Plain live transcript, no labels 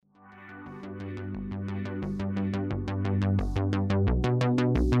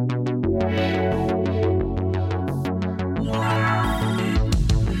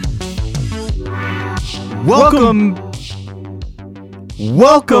Welcome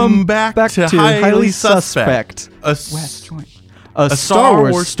back to Highly Suspect, a Star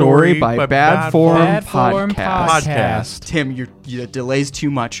Wars story by Bad Form Podcast. Tim, your delay's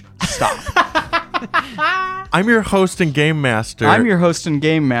too much. Stop. I'm your host and game master. I'm your host and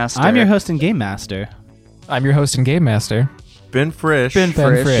game master. I'm your host and game master. I'm your host and game master. Ben Frisch. Ben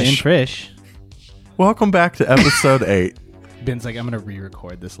Frisch. Ben Frisch. Welcome back to episode 8. Ben's like, I'm going to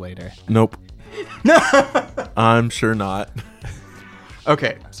re-record this later. Nope. I'm sure not.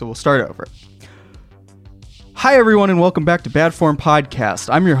 Okay, so we'll start over. Hi, everyone, and welcome back to Bad Form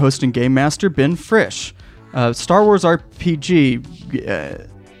Podcast. I'm your host and game master, Ben Frisch. Star Wars RPG,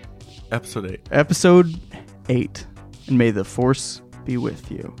 Episode 8. Episode 8. And may the Force be with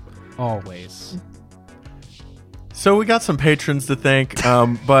you. Always. So we got some patrons to thank,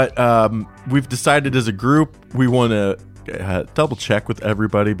 but we've decided as a group we want to double check with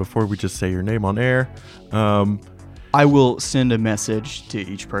everybody before we just say your name on air. I will send a message to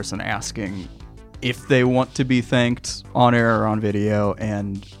each person asking if they want to be thanked on air or on video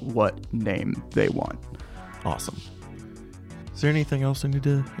and what name they want. Awesome. Is there anything else any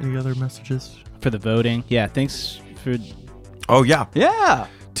other messages? For the voting. Yeah, thanks for... Oh, yeah. Yeah.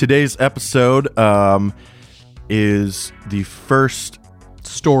 Today's episode is the first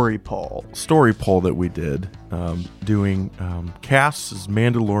Story poll that we did, doing Cass's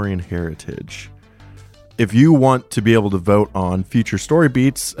Mandalorian heritage. If you want to be able to vote on future story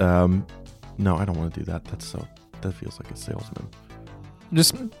beats, no, I don't want to do that. That feels like a salesman.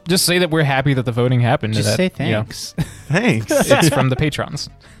 Just say that we're happy that the voting happened. Just that, say thanks. Thanks. It's from the patrons.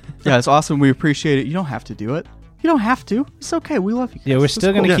 Yeah, it's awesome. We appreciate it. You don't have to do it. You don't have to. It's okay. We love you guys. Yeah, we're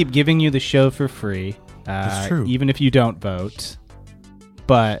still going to cool. keep giving you the show for free. That's true. Even if you don't vote.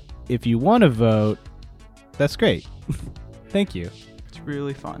 But if you want to vote, that's great. Thank you. It's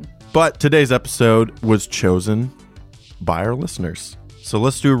really fun. But today's episode was chosen by our listeners. So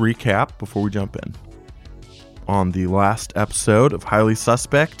let's do a recap before we jump in. On the last episode of Highly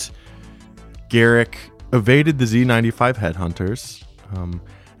Suspect, Garrick evaded the Z-95 headhunters,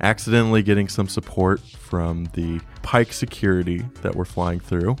 accidentally getting some support from the Pike security that were flying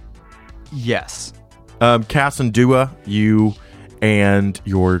through. Yes. Cass and Dua, you and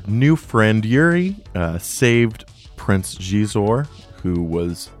your new friend Yuri saved Prince Xizor, who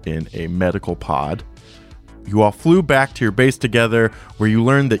was in a medical pod. You all flew back to your base together, where you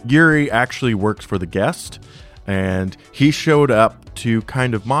learned that Yuri actually worked for the guest, and he showed up to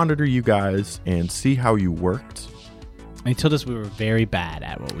kind of monitor you guys and see how you worked. He told us we were very bad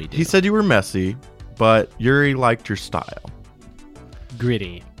at what we do. He said you were messy, but Yuri liked your style.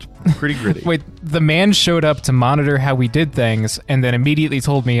 Gritty. Pretty gritty. Wait, the man showed up to monitor how we did things and then immediately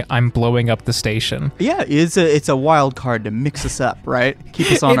told me I'm blowing up the station. Yeah, it's a wild card to mix us up, right?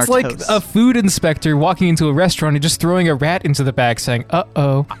 Keep us on our It's like toes. a food inspector walking into a restaurant and just throwing a rat into the bag saying,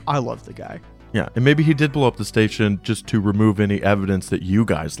 uh-oh. I love the guy. Yeah, and maybe he did blow up the station just to remove any evidence that you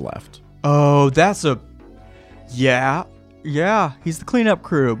guys left. Oh, that's a... Yeah. He's the cleanup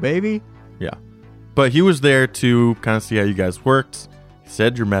crew, baby. Yeah. But he was there to kind of see how you guys worked. He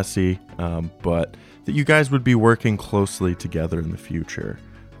said you're messy, but that you guys would be working closely together in the future,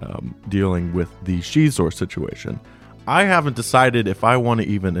 dealing with the Xizor situation. I haven't decided if I want to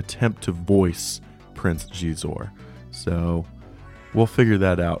even attempt to voice Prince Xizor, so we'll figure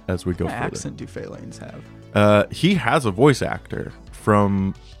that out as we go What further. accent do Phalanx have? He has a voice actor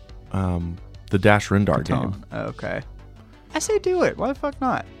from the Dash Rendar game. Okay. I say do it. Why the fuck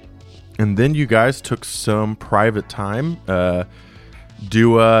not? And then you guys took some private time.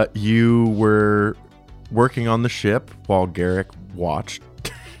 Dua, you were working on the ship while Garrick watched.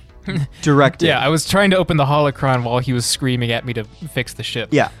 Directed. Yeah, I was trying to open the holocron while he was screaming at me to fix the ship.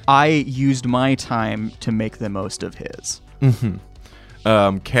 Yeah, I used my time to make the most of his.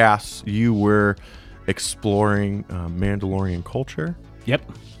 Cass, you were exploring Mandalorian culture. Yep.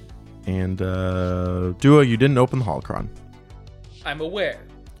 And Dua, you didn't open the holocron. I'm aware.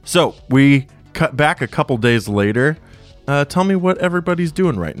 So we cut back a couple days later. Tell me what everybody's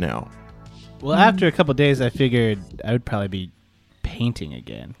doing right now. Well, after a couple days, I figured I would probably be painting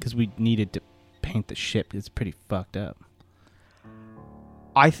again because we needed to paint the ship. It's pretty fucked up.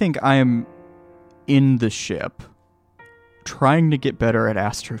 I think I am in the ship trying to get better at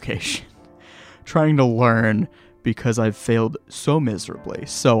astrogation. Trying to learn because I've failed so miserably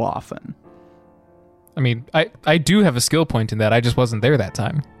so often. I mean, I do have a skill point in that. I just wasn't there that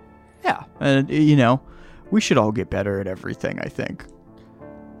time. Yeah, and we should all get better at everything, I think.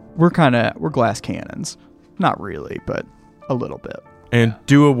 We're glass cannons. Not really, but a little bit. And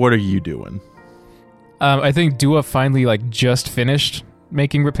Dua, what are you doing? I think Dua finally just finished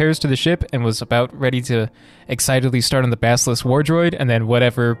making repairs to the ship and was about ready to excitedly start on the Basilisk war droid, and then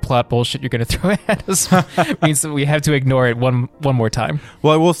whatever plot bullshit you're going to throw at us means that we have to ignore it one more time.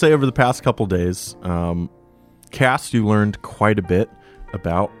 Well, I will say over the past couple days, Cass, you learned quite a bit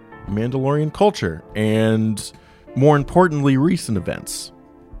about Mandalorian culture and, more importantly, recent events.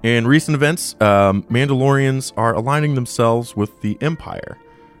 In recent events, Mandalorians are aligning themselves with the Empire.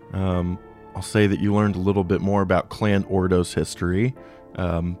 I'll say that you learned a little bit more about Clan Ordo's history.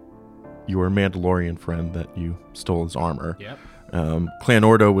 Your Mandalorian friend that you stole his armor. Yep. Clan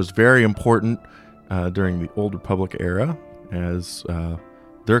Ordo was very important during the Old Republic era, as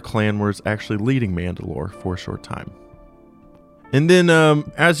their clan was actually leading Mandalore for a short time. And then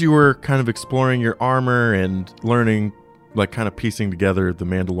as you were kind of exploring your armor and learning, like kind of piecing together the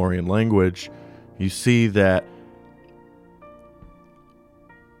Mandalorian language, you see that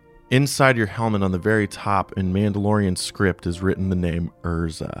inside your helmet on the very top in Mandalorian script is written the name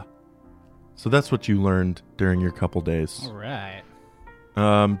Urza. So that's what you learned during your couple days. All right.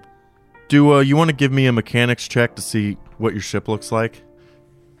 Do you want to give me a mechanics check to see what your ship looks like?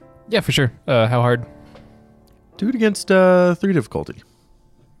 Yeah, for sure. How hard? Do it against 3 difficulty.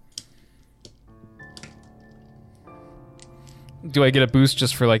 Do I get a boost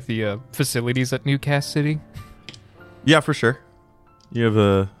just for like the facilities at Newcastle City? Yeah, for sure. You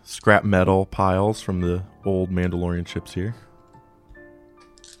have scrap metal piles from the old Mandalorian ships here.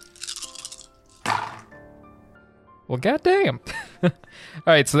 Well, goddamn. All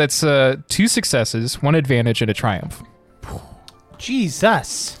right, so that's 2 successes, 1 advantage, and a triumph.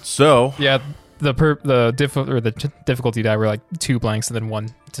 Jesus. So, Yeah, the difficulty die were like 2 blanks and then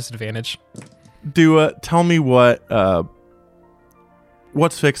 1 disadvantage. tell me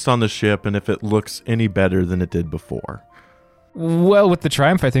what's fixed on the ship and if it looks any better than it did before. Well, with the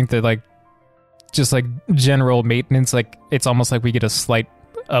triumph, I think that like just like general maintenance, like it's almost like we get a slight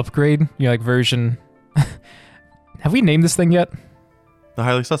upgrade. You know, like version. Have we named this thing yet? The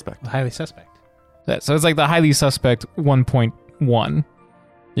highly suspect. Highly suspect. So it's like the highly suspect 1.1.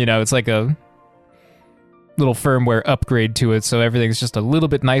 You know, it's like a little firmware upgrade to it, so everything's just a little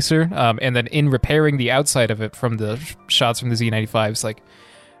bit nicer. And then in repairing the outside of it from the shots from the Z95s, like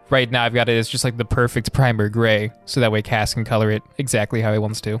right now I've got it as just like the perfect primer gray, so that way Cass can color it exactly how he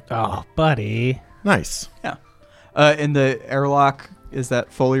wants to. Oh, buddy. Nice. Yeah. And the airlock, is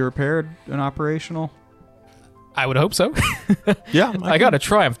that fully repaired and operational? I would hope so. Yeah. I got a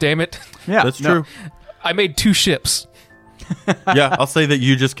triumph, damn it. Yeah, That's true. I made 2 ships. Yeah, I'll say that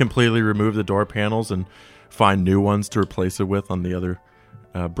you just completely remove the door panels and find new ones to replace it with on the other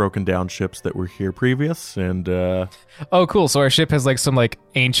broken down ships that were here previous. And Oh, cool. So our ship has like some like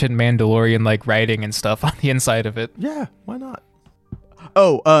ancient Mandalorian like writing and stuff on the inside of it. yeah, why not?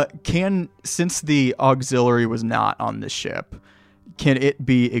 Oh, since the auxiliary was not on this ship, can it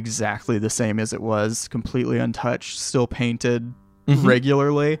be exactly the same as it was, completely untouched, still painted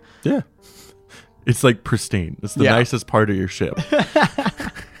regularly? Yeah. It's like pristine. It's the nicest part of your ship.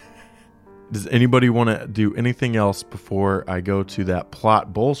 Does anybody want to do anything else before I go to that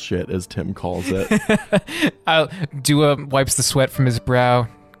plot bullshit, as Tim calls it? Dua wipes the sweat from his brow,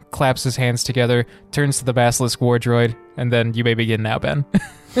 claps his hands together, turns to the Basilisk war droid, and then you may begin now, Ben.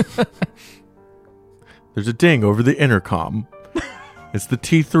 There's a ding over the intercom. It's the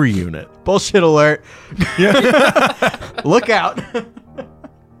T3 unit. Bullshit alert. Look out.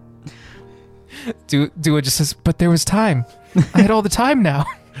 Dua just says, but there was time. I had all the time now.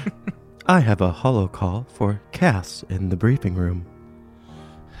 I have a holo call for Cass in the briefing room.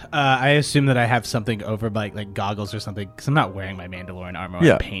 I assume that I have something over my like goggles or something, because I'm not wearing my Mandalorian armor.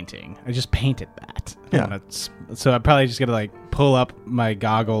 Yeah. I'm painting. I just painted that. Yeah. So I'm probably just going to like pull up my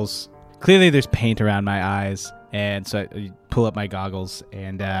goggles. Clearly there's paint around my eyes. And so I pull up my goggles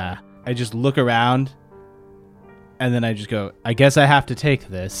and I just look around. And then I just go, I guess I have to take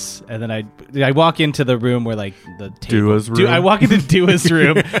this. And then I walk into the room where like the table. Dua's room? I walk into Dua's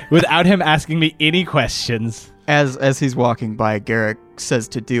room without him asking me any questions. As he's walking by, Garrick says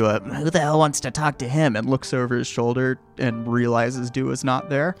to Dua, "Who the hell wants to talk to him?" and looks over his shoulder and realizes Dua's not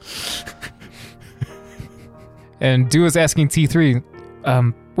there. And Dua's asking T3,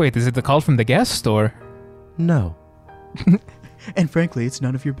 wait, is it the call from the guest or? No. And frankly, it's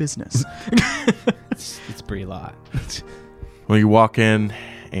none of your business. It's Brie Lot. Well, you walk in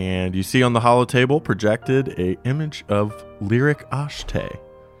and you see on the holotable projected a image of Lyric Ashte.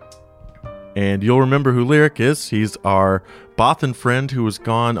 And you'll remember who Lyric is. He's our Bothan friend who was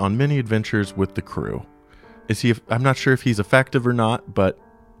gone on many adventures with the crew. I'm not sure if he's effective or not, but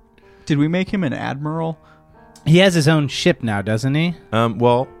Did we make him an admiral? He has his own ship now, doesn't he?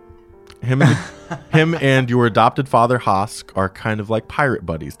 well, Him and your adopted father, Hosk, are kind of like pirate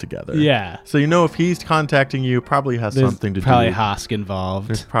buddies together. Yeah. So you know if he's contacting you, probably has There's something to probably do. Hosk involved.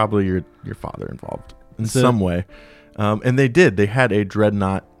 There's probably your father involved in So- some way. And they did. They had a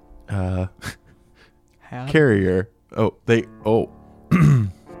dreadnought carrier.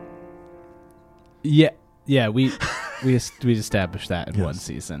 Yeah, we established that in Yes. one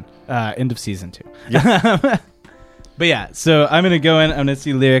season. End of season 2. But yeah, so I'm gonna go in. I'm gonna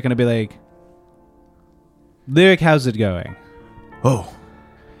see Lyric, and I'll be like, Lyric, how's it going? Oh,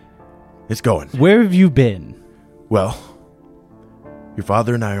 it's going. Where have you been? Well, your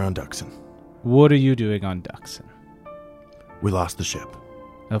father and I are on Duxon. What are you doing on Duxon? We lost the ship.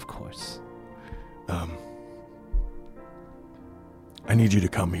 Of course. I need you to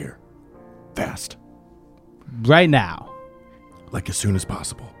come here. Fast. Right now. Like as soon as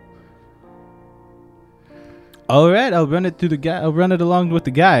possible. All right, I'll run it through the I'll run it along with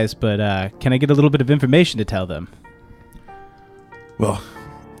the guys, but can I get a little bit of information to tell them? Well,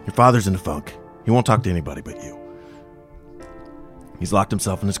 your father's in a funk. He won't talk to anybody but you. He's locked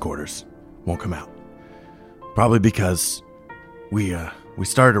himself in his quarters. Won't come out. Probably because we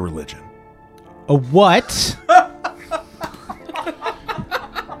started a religion. A what?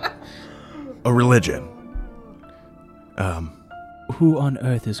 A religion. Who on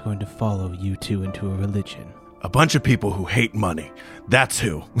earth is going to follow you two into a religion? A bunch of people who hate money. That's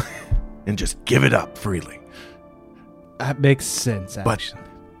who. And just give it up freely. That makes sense, But actually.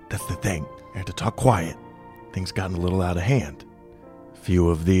 that's the thing. I had to talk quiet. Things gotten a little out of hand. Few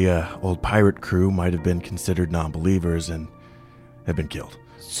of the old pirate crew might have been considered non-believers and have been killed.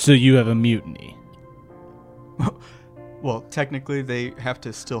 So you have a mutiny. Well, technically, they have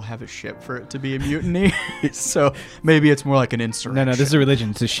to still have a ship for it to be a mutiny. So maybe it's more like an insurrection. No, this is a religion.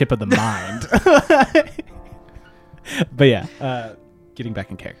 It's a ship of the mind. But yeah, getting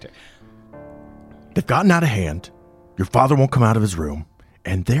back in character. They've gotten out of hand. Your father won't come out of his room.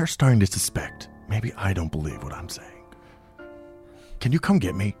 And they're starting to suspect. Maybe I don't believe what I'm saying. Can you come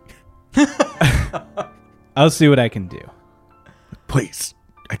get me? I'll see what I can do. Please.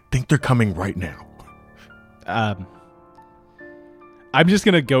 I think they're coming right now. I'm just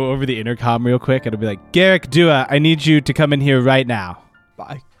going to go over the intercom real quick and I'll be like, Garrick Dua, I need you to come in here right now.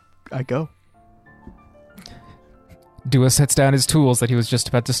 I go. Dua sets down his tools that he was just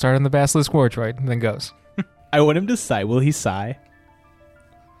about to start on the Basilisk War Droid and then goes. I want him to sigh. Will he sigh?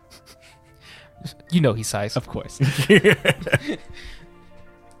 You know he sighs. Of course.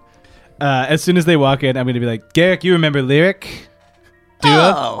 As soon as they walk in, I'm going to be like, Garrick, you remember Lyric?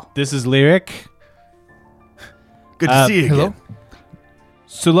 Dua, Oh. this is Lyric. Good to see you hello? again.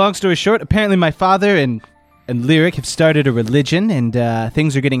 So long story short, apparently my father and Lyric have started a religion, and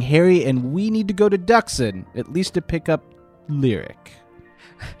things are getting hairy, and we need to go to Duxon, at least to pick up Lyric.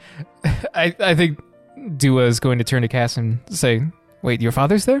 I think Dua is going to turn to Cass and say, wait, your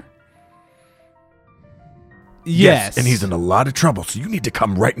father's there? Yes. And he's in a lot of trouble, so you need to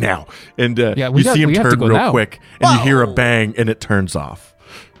come right now. And Yeah, you see him we have to turn go real now. quick, and you hear a Whoa. bang, and it turns off.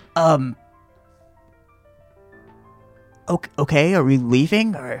 Okay, are we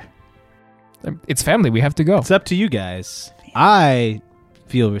leaving or? It's family. We have to go. It's up to you guys. I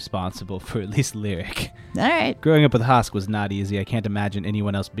feel responsible for at least Lyric. All right. Growing up with Hosk was not easy. I can't imagine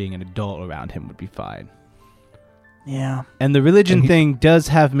anyone else being an adult around him would be fine. Yeah, And the religion And he- thing does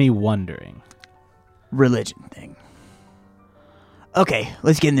have me wondering. religion thing. Okay,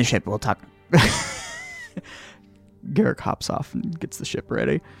 let's get in the ship. We'll talk. Garrick hops off and gets the ship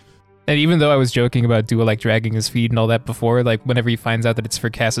ready. And even though I was joking about Dua like dragging his feet and all that before, like whenever he finds out that it's for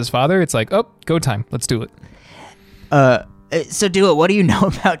Cass's father, it's like, oh, go time. Let's do it. So, Dua, what do you know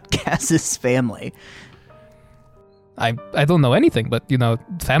about Cass's family? I don't know anything, but you know,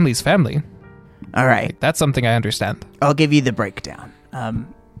 family's family. All right, Like, that's something I understand. I'll give you the breakdown.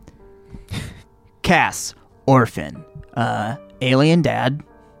 Cass, orphan, alien dad,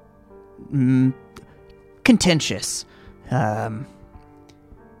 contentious.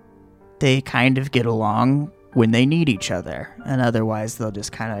 They kind of get along when they need each other, and otherwise they'll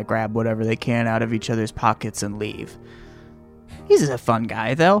just kind of grab whatever they can out of each other's pockets and leave. He's a fun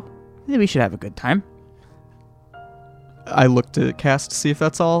guy, though. We should have a good time. I looked at Cass to see if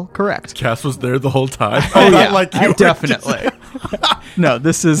that's all correct. Cass was there the whole time. Oh, Not yeah, like you were definitely. No,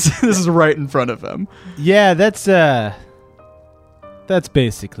 this is right in front of him. Yeah, that's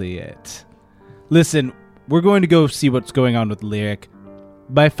basically it. Listen, we're going to go see what's going on with Lyric.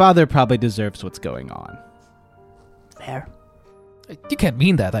 My father probably deserves what's going on. Fair. You can't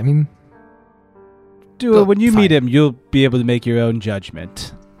mean that. I mean, Dua, Well, when you fine. meet him, you'll be able to make your own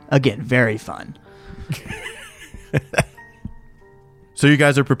judgment. Again, very fun. So you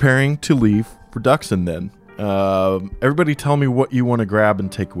guys are preparing to leave for Duxon then. Everybody tell me what you want to grab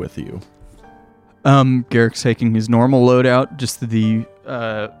and take with you. Garrick's taking his normal loadout, just the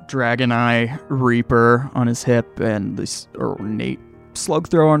Dragon Eye Reaper on his hip and this ornate slug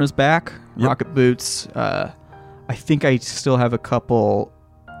thrower on his back, Yep. rocket boots. I think I still have a couple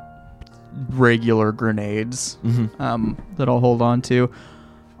regular grenades that I'll hold on to.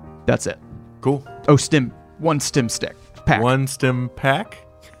 That's it. Cool. Oh, one stim stick pack. One stem pack.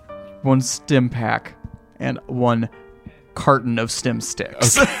 One stim pack and one carton of stim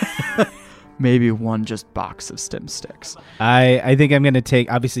sticks. Maybe one just box of stim sticks. I think I'm going to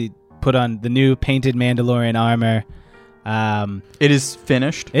obviously put on the new painted Mandalorian armor. It is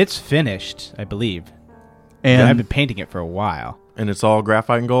finished. It's finished, I believe. And I've been painting it for a while. And it's all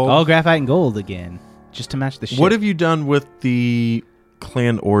graphite and gold? All graphite and gold again, just to match the ship. What have you done with the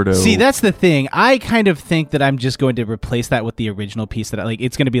Clan Ordo? See, that's the thing. I kind of think that I'm just going to replace that with the original piece that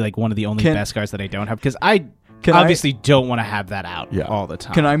it's going to be like one of the only Beskars that I don't have, because I obviously don't want to have that out all the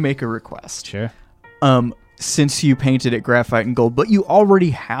time. Can I make a request? Sure. Since you painted it graphite and gold, but you already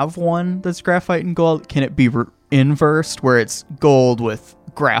have one that's graphite and gold, can it be inversed where it's gold with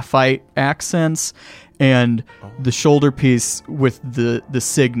graphite accents and the shoulder piece with the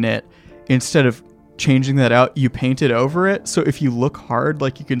signet, instead of changing that out, you paint it over it, so if you look hard,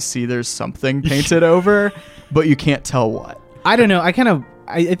 like, you can see there's something painted over, but you can't tell what? I don't know.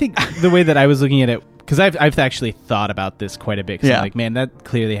 I think the way that I was looking at it, because I've actually thought about this quite a bit. 'Cause I'm like, man, that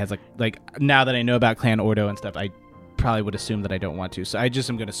clearly has like now that I know about Clan Ordo and stuff, I probably would assume that I don't want to. So I just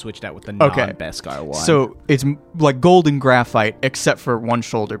am going to switch that with the non-Beskar one. So it's like gold and graphite, except for one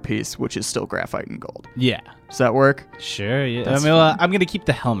shoulder piece, which is still graphite and gold. Yeah. Does that work? Sure. Yeah. That's I'm going to keep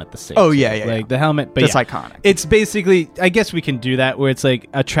the helmet the same. Oh, yeah. Like the helmet. But that's yeah, iconic. It's basically, I guess we can do that where it's like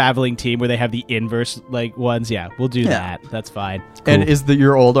a traveling team where they have the inverse like ones. Yeah, we'll do that. That's fine. And is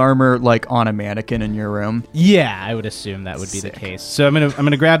your old armor like on a mannequin in your room? Yeah, I would assume that would be the case. So I'm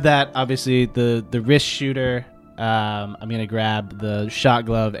gonna grab that. Obviously, the wrist shooter. I'm gonna grab the shot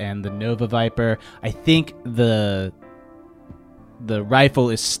glove and the Nova Viper. I think the rifle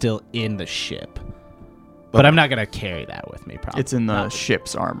is still in the ship, but I'm not gonna carry that with me. Probably It's in the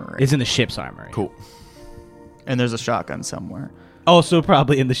ship's armory. It's in the ship's armory. Cool. And there's a shotgun somewhere. Also,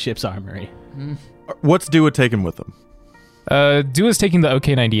 probably in the ship's armory. What's Dua taking with him? Dua's taking the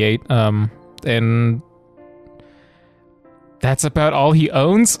OK-98, and that's about all he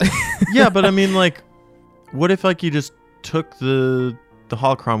owns. Yeah, but I mean, like, what if like you just took the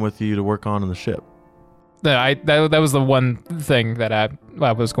holocron with you to work on in the ship? That was the one thing that I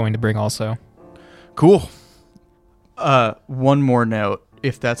was going to bring also. Cool. One more note,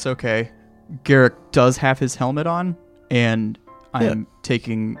 if that's okay. Garrick does have his helmet on, and I'm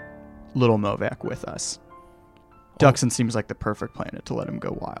taking Little Novak with us. Duxon seems like the perfect planet to let him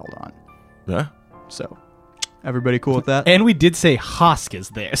go wild on. Yeah. So, everybody cool with that? And we did say Hosk is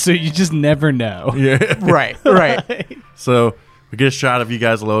there, so you just never know. Yeah. Right. So we get a shot of you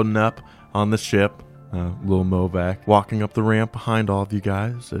guys loading up on the ship. Little Novak walking up the ramp behind all of you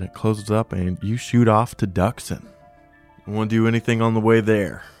guys, and it closes up, and you shoot off to Duxon. Want to do anything on the way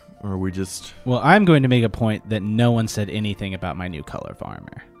there, or are we just? Well, I'm going to make a point that no one said anything about my new color of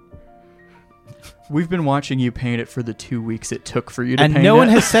armor. We've been watching you paint it for the 2 weeks it took for you to And paint no it. one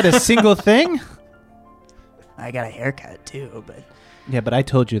has said a single thing? I got a haircut too, but Yeah, but I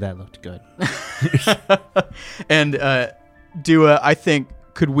told you that looked good. And Dua, I think,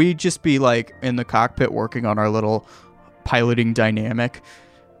 could we just be like in the cockpit working on our little piloting dynamic?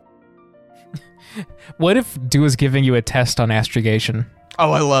 What if Dua's giving you a test on astrogation?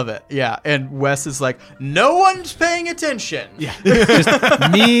 Oh, I love it. Yeah. And Wes is like, no one's paying attention. Yeah.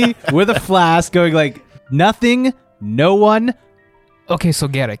 Just me with a flask going like, nothing, no one. Okay, so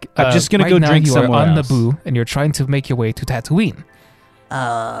Garrick, I'm just gonna right go now drink you somewhere are on else. Naboo, and you're trying to make your way to Tatooine.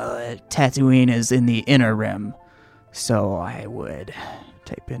 Tatooine is in the inner rim, so I would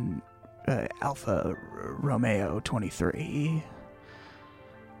type in Alpha Romeo 23.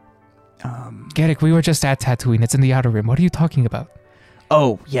 Garrick, we were just at Tatooine. It's in the Outer Rim. What are you talking about?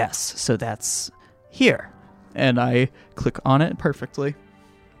 Oh yes, so that's here. And I click on it perfectly.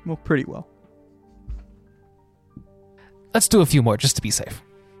 Well, pretty well. Let's do a few more just to be safe.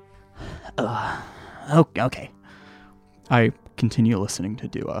 Okay. I continue listening to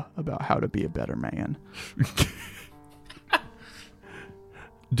Dua about how to be a better man.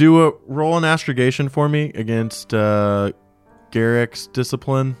 Do a roll an astrogation for me against Garrick's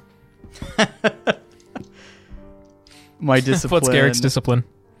discipline. My discipline. What's Garrick's discipline?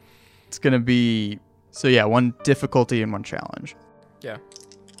 It's going to be... So yeah, one difficulty and one challenge. Yeah.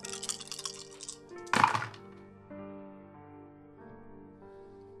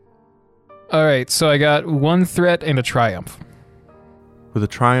 All right, so I got one threat and a triumph. With a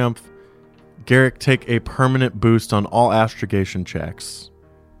triumph, Garrick, take a permanent boost on all astrogation checks.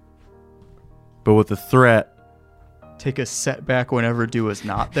 But with a threat, Take a setback whenever Dua's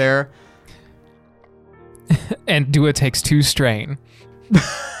not there. And Dua takes 2 strain.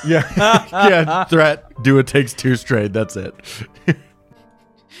 yeah, threat, Dua takes 2 strain. That's it.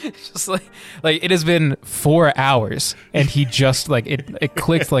 Just like it has been 4 hours, and he just it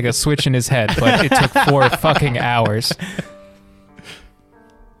clicked like a switch in his head, but it took 4 fucking hours.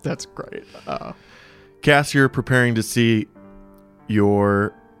 That's great. Cass, you're preparing to see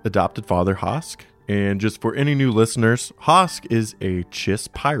your adopted father, Hosk. And just for any new listeners, Hosk is a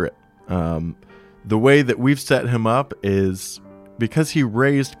Chiss pirate. The way that we've set him up is because he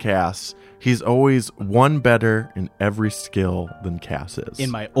raised Cass, he's always one better in every skill than Cass is.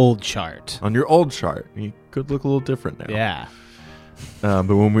 In my old chart. On your old chart. He could look a little different now. Yeah. But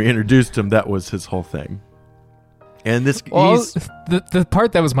when we introduced him, that was his whole thing. And this, Well, he's... the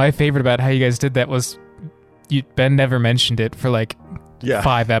part that was my favorite about how you guys did that was Ben never mentioned it for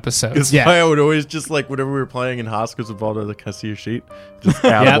 5 episodes. Because Yeah. I would always just whenever we were playing and Hosk was involved, I was like, "Can I see your sheet?" Just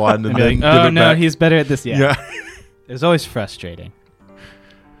add Yep. one And and be then like, give oh it no, back. he's better at this. Yeah. Yeah. It was always frustrating.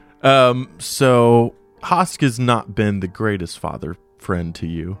 So Hosk has not been the greatest father friend to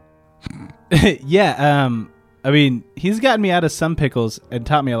you. Yeah. I mean, he's gotten me out of some pickles and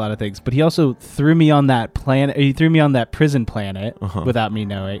taught me a lot of things, but he also threw me on that planet. He threw me on that prison planet without me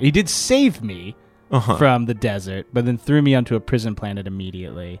knowing. He did save me from the desert, but then threw me onto a prison planet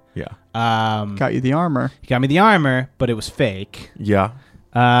immediately. Yeah. Got you the armor. He got me the armor, but it was fake. Yeah.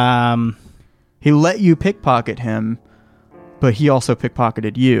 He let you pickpocket him, but he also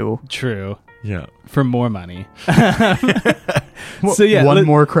pickpocketed you. True. Yeah. For more money. So yeah, One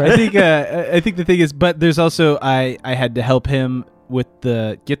more credit. I think the thing is, but there's also I had to help him with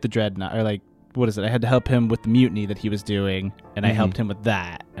get the dreadnought, or what is it? I had to help him with the mutiny that he was doing, and I helped him with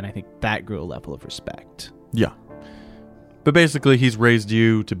that, and I think that grew a level of respect. Yeah. But basically, he's raised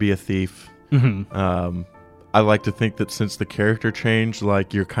you to be a thief. Mm-hmm. I like to think that since the character changed,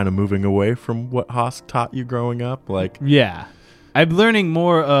 you're kind of moving away from what Hosk taught you growing up. Yeah, I'm learning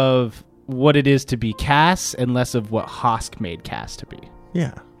more of what it is to be Cass and less of what Hosk made Cass to be.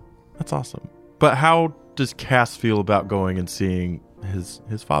 Yeah, that's awesome. But how does Cass feel about going and seeing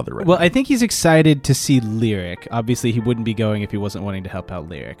his father right Well, now? I think he's excited to see Lyric. Obviously, he wouldn't be going if he wasn't wanting to help out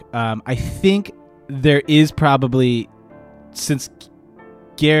Lyric. I think there is probably, since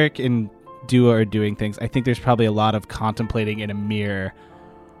Garrick and Dua are doing things, I think there's probably a lot of contemplating in a mirror,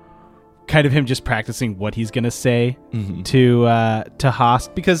 kind of him just practicing what he's going to say to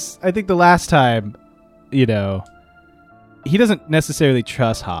Hosk. Because I think the last time, he doesn't necessarily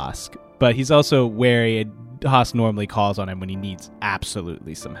trust Hosk, but he's also wary, and Hosk normally calls on him when he needs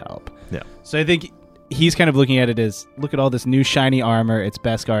absolutely some help. Yeah. So I think he's kind of looking at it as, look at all this new shiny armor, it's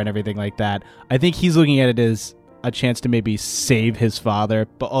Beskar and everything like that. I think he's looking at it as a chance to maybe save his father,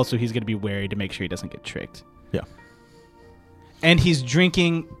 but also he's going to be wary to make sure he doesn't get tricked. Yeah. And he's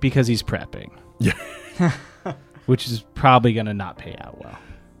drinking because he's prepping. Yeah. Which is probably going to not pay out well.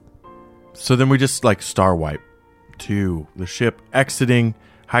 So then we just star wipe to the ship exiting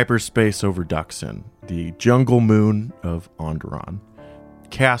hyperspace over Duxon, the jungle moon of Onderon.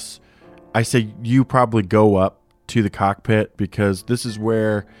 Cass, I say you probably go up to the cockpit because this is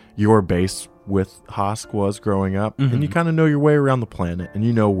where your base with Hosk was growing up, and you kind of know your way around the planet, and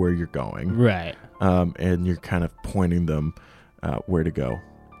you know where you're going. Right. And you're kind of pointing them where to go.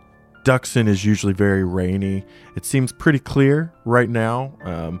 Duxon is usually very rainy. It seems pretty clear right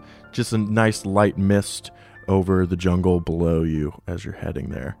now. Just a nice light mist over the jungle below you as you're heading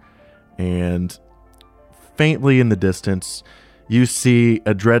there. And faintly in the distance, you see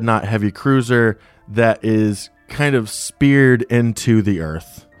a dreadnought heavy cruiser that is kind of speared into the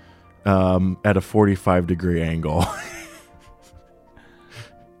earth at a 45-degree angle.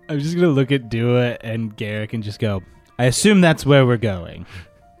 I'm just going to look at Dua and Garrick and just go, I assume that's where we're going.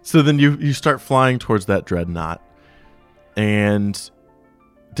 So then you start flying towards that dreadnought. And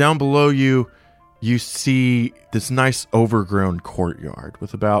down below you see this nice overgrown courtyard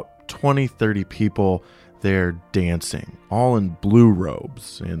with about 20-30 people there dancing, all in blue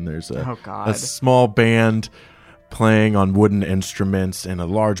robes. And there's a small band playing on wooden instruments and a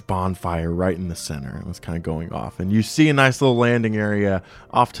large bonfire right in the center. It was kind of going off. And you see a nice little landing area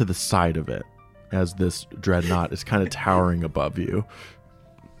off to the side of it as this dreadnought is kind of towering above you.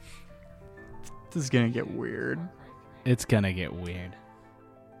 This is gonna get weird. It's going to get weird.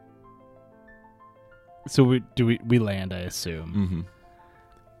 So we land, I assume. Mm-hmm.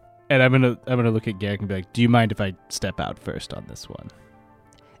 And I'm gonna look at Garrick and be like, do you mind if I step out first on this one?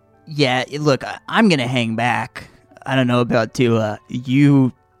 Yeah, look, I'm gonna hang back. I don't know about Tua.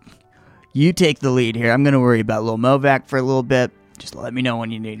 You take the lead here. I'm gonna worry about Lil Movac for a little bit. Just let me know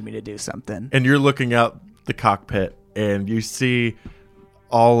when you need me to do something. And you're looking out the cockpit, and you see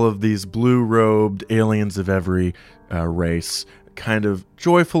all of these blue-robed aliens of every race kind of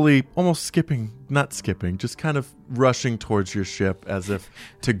joyfully, almost not skipping, just kind of rushing towards your ship as if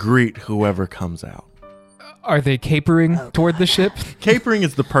to greet whoever comes out. Are they capering toward the ship? Capering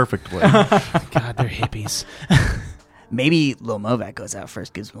is the perfect way. God, they're hippies. Maybe Lil Movac goes out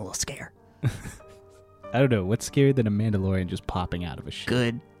first, gives him a little scare. I don't know. What's scarier than a Mandalorian just popping out of a ship?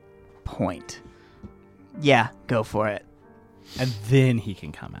 Good point. Yeah, go for it. And then he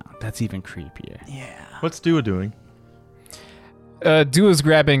can come out. That's even creepier. Yeah. What's Dua doing? Dua's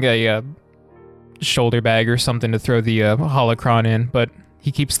grabbing a shoulder bag or something to throw the holocron in, but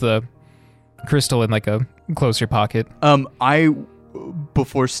he keeps the crystal in like a closer pocket.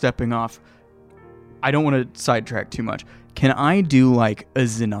 Before stepping off, I don't want to sidetrack too much. Can I do like a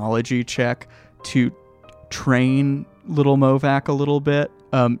xenology check to train little Movac a little bit,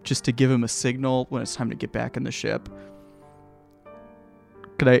 just to give him a signal when it's time to get back in the ship?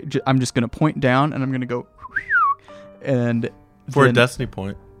 I'm just going to point down and I'm going to go and For a destiny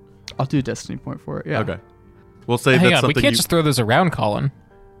point. I'll do a destiny point for it. Yeah. Okay. We'll say Hang that's on, we something can't just throw those around, Colin.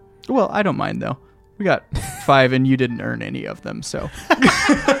 Well, I don't mind though. We got 5 and you didn't earn any of them, so.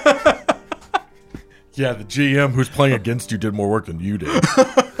 Yeah, the GM who's playing against you did more work than you did.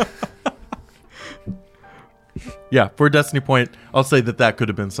 Yeah, for a destiny point, I'll say that could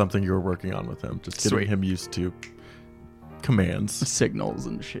have been something you were working on with him. Just getting Sweet. him used to commands. Signals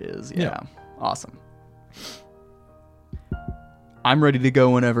and shiz. Yeah. Yeah. Awesome. I'm ready to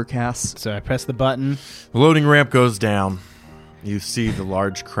go whenever, Cass. So I press the button. The loading ramp goes down. You see the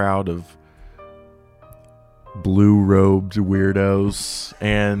large crowd of blue-robed weirdos.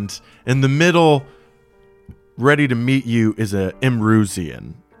 And in the middle, ready to meet you, is a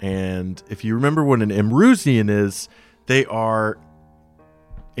Imrusian. And if you remember what an Imrusian is, they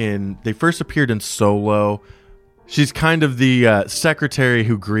first appeared in Solo. She's kind of the secretary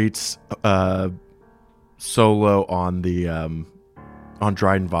who greets Solo on the on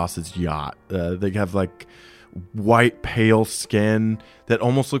Dryden Voss's yacht. They have like white pale skin that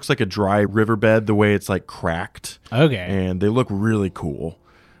almost looks like a dry riverbed the way it's like cracked. Okay. And they look really cool.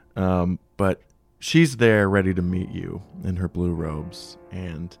 But she's there ready to meet you in her blue robes.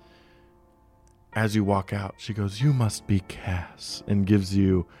 And as you walk out, she goes, "You must be Cass," and gives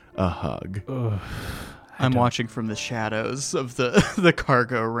you a hug. I'm watching from the shadows of the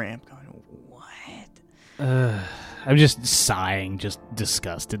cargo ramp going, what? I'm just sighing, just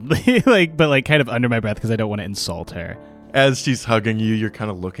disgustedly, but kind of under my breath because I don't want to insult her. As she's hugging you, you're kind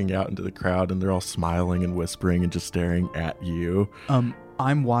of looking out into the crowd, and they're all smiling and whispering and just staring at you.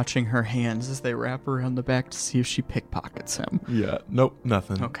 I'm watching her hands as they wrap around the back to see if she pickpockets him. Yeah, nope,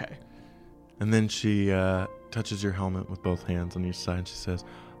 nothing. Okay. And then she touches your helmet with both hands on each side, and she says,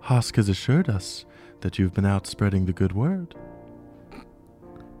 "Hosk has assured us that you've been out spreading the good word.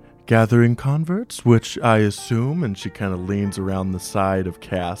 Gathering converts, which I assume," and she kind of leans around the side of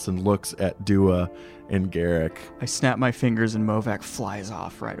Cass and looks at Dua and Garrick. I snap my fingers and Movac flies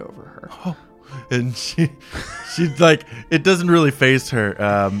off right over her. Oh, and she's like, it doesn't really faze her.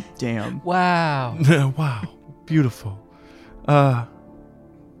 Damn. Wow. Wow, beautiful.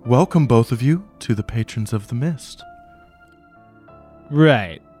 Welcome both of you to the Patrons of the Mist.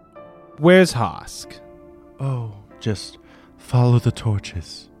 Right. Where's Hosk? Oh, just follow the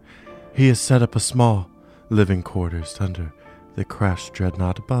torches. He has set up a small living quarters under the crashed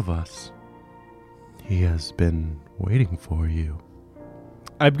dreadnought above us. He has been waiting for you.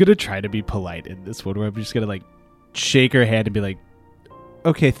 I'm going to try to be polite in this one where I'm just going to shake her hand and be like,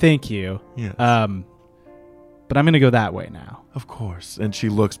 "Okay, thank you. Yes. But I'm going to go that way now." Of course. And she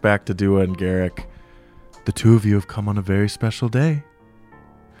looks back to Dua and Garrick. The two of you have come on a very special day.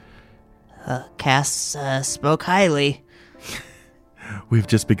 Cass spoke highly. We've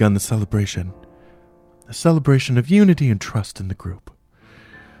just begun the celebration. A celebration of unity and trust in the group.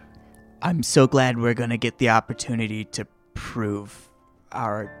 I'm so glad we're going to get the opportunity to prove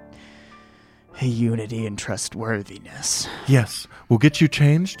our unity and trustworthiness. Yes, we'll get you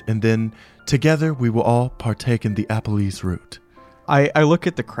changed, and then together we will all partake in the Appleese root. I look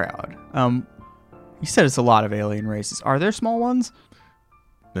at the crowd. You said it's a lot of alien races. Are there small ones?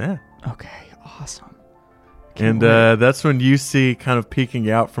 Yeah. Okay, awesome. And that's when you see, kind of peeking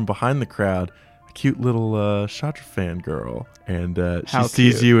out from behind the crowd, a cute little Shadra girl. And she How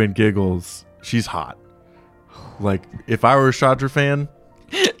sees cute. you and giggles. She's hot. Like, if I were a Shadra fan,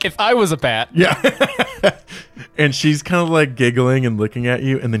 If I was a bat. Yeah. And she's kind of like giggling and looking at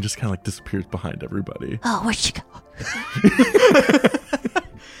you, and then just kind of like disappears behind everybody. Oh, where'd she go?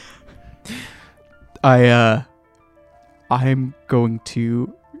 I'm going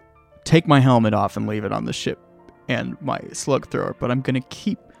to take my helmet off and leave it on the ship and my slug thrower, but I'm going to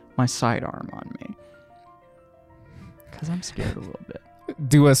keep my sidearm on me. Because I'm scared a little bit.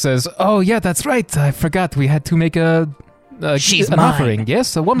 Dua says, "Oh yeah, that's right. I forgot we had to make She's an mine. offering. Yes,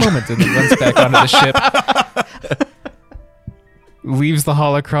 so one moment," and then runs back onto the ship. Leaves the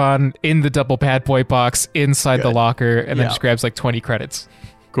holocron in the double bad boy box inside the Good. locker, and then Yeah. just grabs like 20 credits.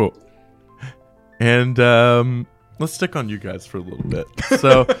 Cool. And let's stick on you guys for a little bit.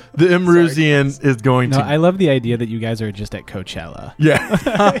 So the Imrusian is going No, to... I love the idea that you guys are just at Coachella. Yeah.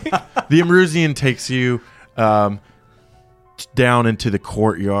 The Imrusian takes you down into the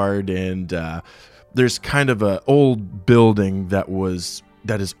courtyard, and there's kind of a old building that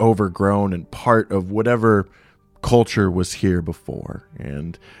is overgrown and part of whatever culture was here before.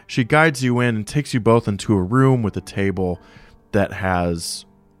 And she guides you in and takes you both into a room with a table that has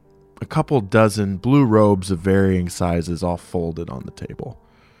a couple dozen blue robes of varying sizes all folded on the table.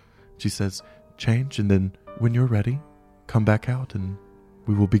 She says, "Change, and then when you're ready, come back out and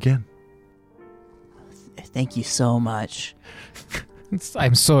we will begin." Thank you so much.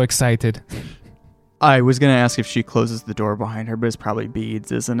 I'm so excited. I was going to ask if she closes the door behind her, but it's probably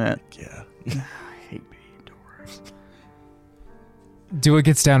beads, isn't it? Yeah. I hate bead doors. Dua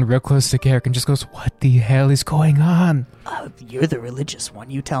gets down real close to Garrick and just goes, "What the hell is going on?" You're the religious one.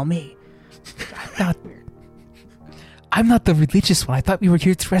 You tell me. I'm not the religious one. I thought we were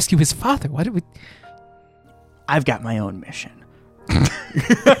here to rescue his father. Why did we... I've got my own mission.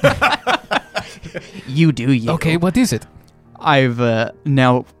 You do you. Okay, what is it? I've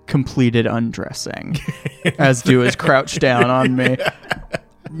now completed undressing as Dua is crouched down on me.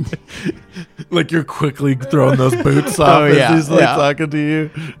 Like you're quickly throwing those boots off Oh, as yeah, he's like yeah. talking to you.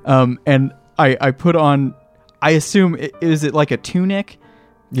 And I put on, I assume, is it like a tunic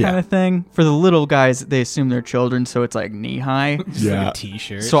kind of thing? For the little guys, they assume they're children, so it's like knee high. Just like a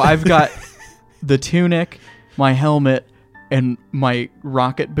t-shirt. So I've got the tunic, my helmet, and my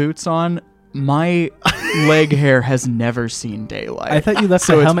rocket boots on. My leg hair has never seen daylight. I thought you left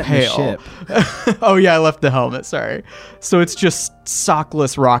So the it's helmet in the pale. ship. Oh yeah, I left the helmet. Sorry. So it's just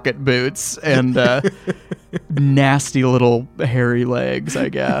sockless rocket boots and nasty little hairy legs, I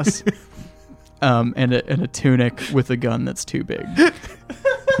guess. And a tunic with a gun that's too big.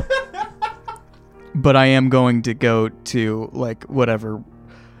 But I am going to go to like whatever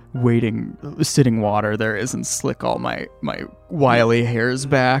sitting water there is and slick all my wily hairs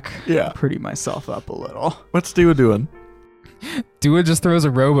back. Yeah. Pretty myself up a little. What's Dua doing? Dua just throws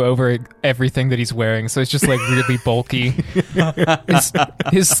a robe over everything that he's wearing, so it's just like really bulky.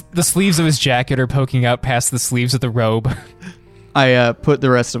 The sleeves of his jacket are poking out past the sleeves of the robe. I put the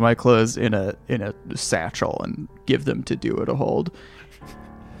rest of my clothes in a satchel and give them to Dua to hold.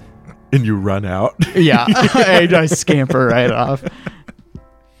 And you run out. Yeah, I scamper right off.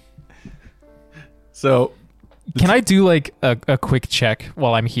 So, Can I do like a quick check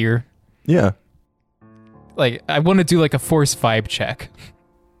while I'm here? yeah. Like, I want to do like a force vibe check.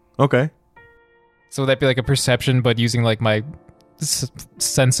 Okay. So would that be like a perception, but using like my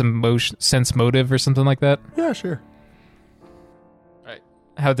sense motive or something like that? Yeah, sure.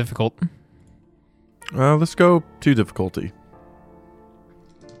 How difficult? Let's go to difficulty.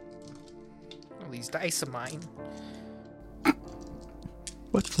 All these dice of mine.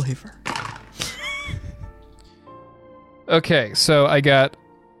 What flavor? Okay, so I got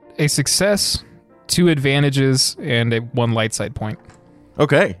a success, 2 advantages, and 1 light side point.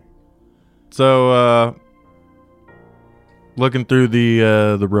 Okay. So, looking through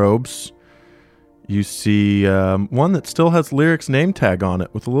the robes, you see one that still has Lyric's name tag on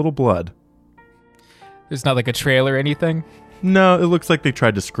it with a little blood. There's not like a trail or anything. No, it looks like they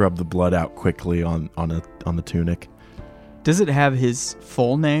tried to scrub the blood out quickly on the tunic. Does it have his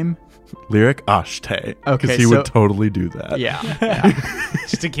full name? Lyric Ashte. Okay, Because he so- would totally do that. Yeah.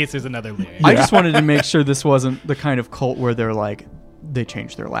 Just in case there's another lyric. I just wanted to make sure this wasn't the kind of cult where they're like, they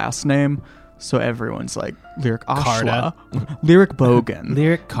change their last name. So everyone's like, Lyric Ashla. Lyric Bogan.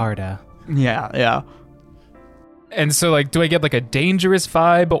 Lyric Carda. Yeah. And so, like, do I get like a dangerous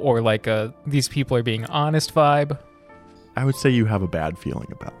vibe or like a these people are being honest vibe? I would say you have a bad feeling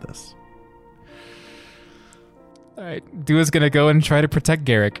about this. All right, Dua's gonna go and try to protect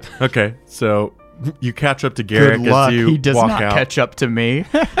Garrick. Okay, so you catch up to Garrick Good luck. as you He does walk not out. catch up to me.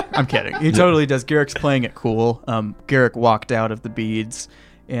 I'm kidding. He totally does. Garrick's playing it cool. Garrick walked out of the beads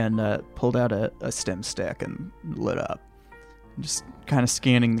and pulled out a stem stick and lit up. Just kind of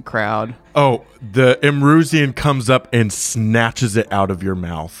scanning the crowd. Oh, the Imrusian comes up and snatches it out of your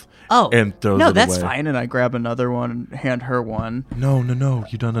mouth. Oh, And throws no, it that's away. fine. And I grab another one and hand her one. No,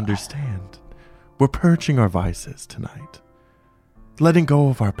 you don't understand. We're purging our vices tonight. Letting go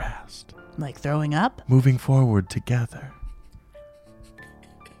of our past. Like throwing up? Moving forward together.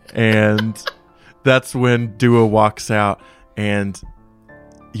 And that's when Dua walks out, and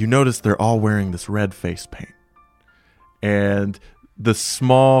you notice they're all wearing this red face paint. And the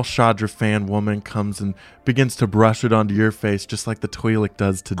small Shadra-fan woman comes and begins to brush it onto your face, just like the Twi'lek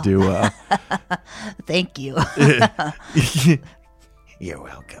does to Dua. Thank you. You're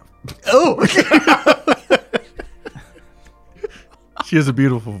welcome. Oh, She has a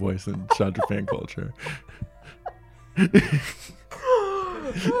beautiful voice in Shadra-fan culture.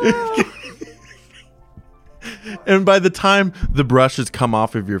 And by the time the brushes come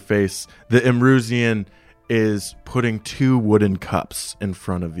off of your face, the Imrusian is putting 2 wooden cups in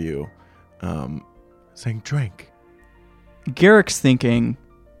front of you, saying, drink. Garrick's thinking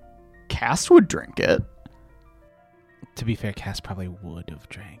Cass would drink it, To be fair, Cass probably would have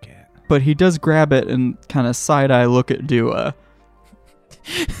drank it. but he does grab it and kind of side-eye look at Dua.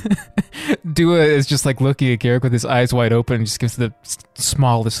 Dua is just like looking at Garrick with his eyes wide open and just gives the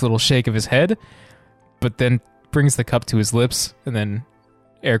smallest little shake of his head, but then brings the cup to his lips and then,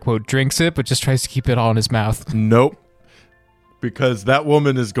 air quote, drinks it, but just tries to keep it all in his mouth. Nope. Because that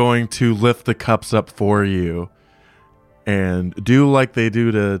woman is going to lift the cups up for you and do like they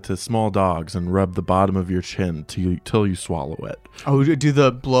do to small dogs and rub the bottom of your chin till you swallow it. Oh, do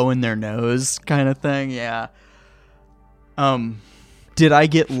the blow in their nose kind of thing? Yeah. Did I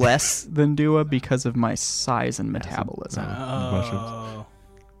get less than Dua because of my size and metabolism? Mushrooms.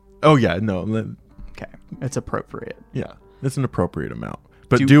 Oh, yeah. No. Okay, it's appropriate. Yeah. It's an appropriate amount.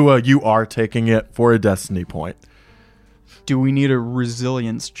 But Do- Dua, you are taking it for a destiny point. Do we need a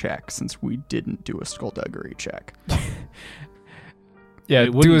resilience check since we didn't do a skullduggery check? Yeah, Wait,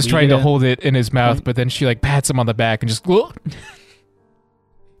 wouldn't Dua's we trying get to a hold it in his mouth, but then she like pats him on the back and just, "Whoa."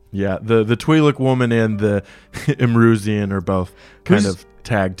 Yeah. The Twi'lek woman and the Imrusian are both kind Who's- of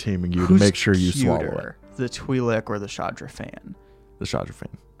tag teaming you to Who's make sure you cuter, swallow it. the Twi'lek or the Shadra-fan? The Shadra-fan.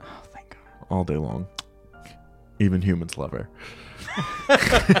 Oh, thank God. All day long. Even humans love her.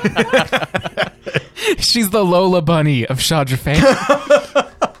 She's the Lola Bunny of Shadra-fan.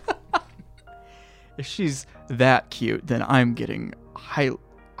 If she's that cute, then I'm getting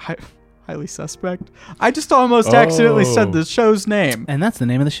highly suspect. I just almost accidentally said the show's name. And that's the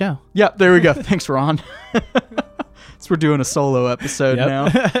name of the show. Yep, there we go. Thanks, Ron. So we're doing a solo episode now.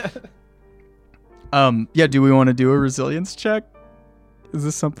 Yeah, do we want to do a resilience check? Is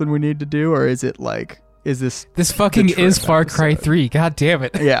this something we need to do, or is it like, is this... This fucking The is trip Far Cry episode. 3. God damn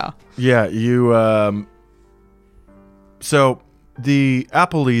it. Yeah. Yeah, you, so the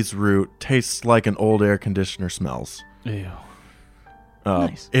Appleese root tastes like an old air conditioner smells. Ew.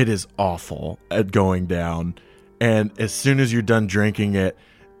 Nice. It is awful at going down. And as soon as you're done drinking it,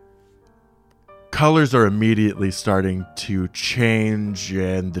 colors are immediately starting to change,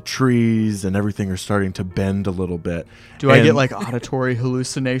 and the trees and everything are starting to bend a little bit. Do I get And like auditory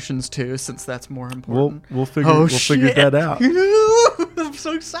hallucinations too, since that's more important? We'll figure that out. I'm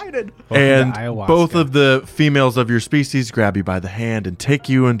so excited. And the ayahuasca. both of the females of your species grab you by the hand and take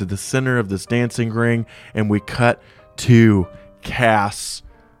you into the center of this dancing ring, and we cut to Cass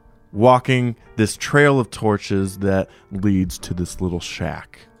walking this trail of torches that leads to this little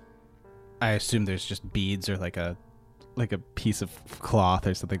shack. I assume there's just beads or like a piece of cloth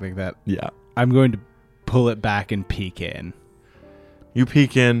or something like that. Yeah. I'm going to pull it back and peek in. You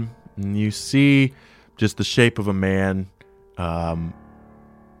peek in and you see just the shape of a man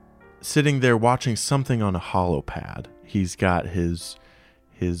sitting there watching something on a hollow pad. He's got his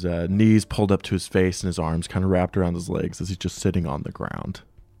knees pulled up to his face and his arms kind of wrapped around his legs as he's just sitting on the ground.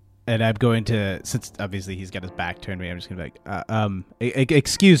 And I'm going to, since obviously he's got his back turned to me, I'm just going to be like,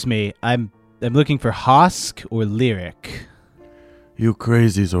 excuse me, I'm looking for Hosk or Lyric. You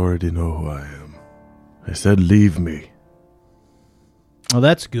crazies already know who I am. I said leave me. Well,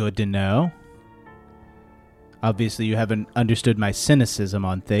 that's good to know. Obviously, you haven't understood my cynicism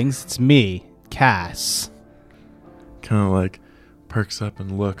on things. It's me, Cass. Kind of like perks up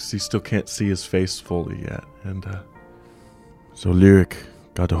and looks. You still can't see his face fully yet. And So Lyric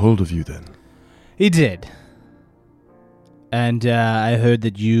got a hold of you then. He did. And I heard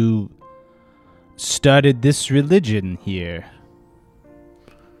that you started this religion here.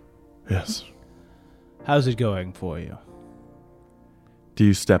 Yes. How's it going for you? do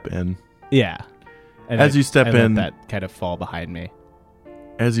you step in? Yeah. And As you step I let in- that kind of fall behind me.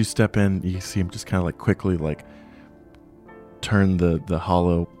 As you step in, you see him just kind of like quickly like turn the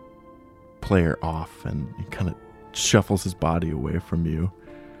hollow player off, and he kind of shuffles his body away from you.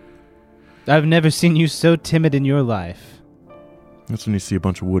 I've never seen you so timid in your life. That's when you see a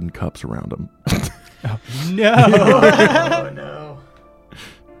bunch of wooden cups around him. No. Oh no.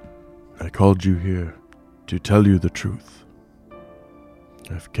 I called you here to tell you the truth.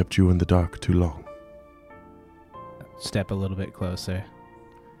 I've kept you in the dark too long. Step a little bit closer.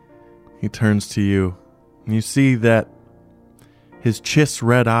 He turns to you, and you see that his Chiss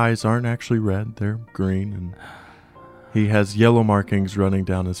red eyes aren't actually red, they're green, and he has yellow markings running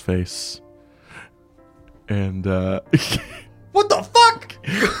down his face. And, What the fuck?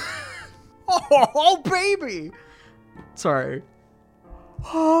 Oh, baby. Sorry.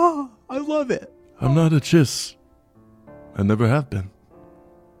 Oh, I love it. I'm not a Chiss. I never have been.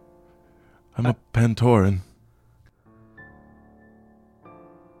 I'm a Pantoran.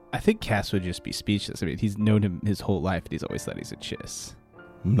 I think Cass would just be speechless. I mean, he's known him his whole life, and he's always thought he's a Chiss.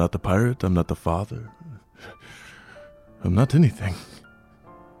 I'm not the pirate. I'm not the father. I'm not anything.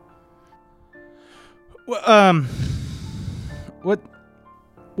 Well,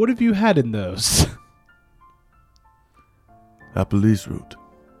 what have you had in those? Appalese root.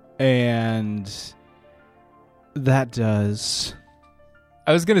 And that does.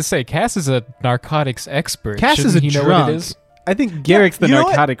 I was gonna say Cass is a narcotics expert. Cass is Shouldn't a he know drunk. what it is? I think Garrick's the you know what?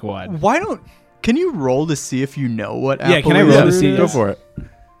 narcotic one. Why don't... Can you roll to see if you know what Yeah, can I Appalese roll to root see? is? go for it.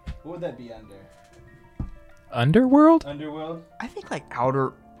 What would that be under? Underworld? Underworld? I think like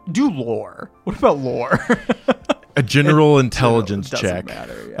outer... Do lore. What about lore? A general intelligence Doesn't check,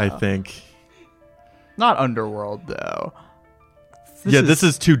 matter, I yeah. think. Not underworld, though. This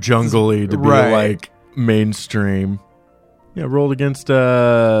is too jungly to be right. like mainstream. Yeah, rolled against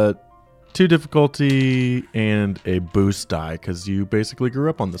 2 difficulty and a boost die because you basically grew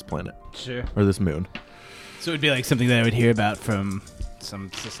up on this planet Sure. or this moon. So it would be like something that I would hear about from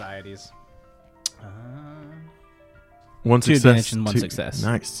some societies. 1 2 success, advantage and 1 2 success.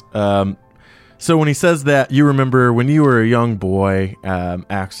 Nice. So when he says that, you remember when you were a young boy,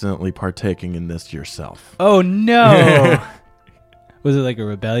 accidentally partaking in this yourself. Oh, no. Was it like a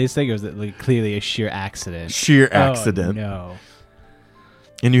rebellious thing, or was it like clearly a sheer accident? Sheer accident. Oh, no.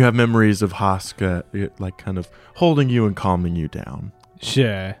 And you have memories of Haska, like kind of holding you and calming you down.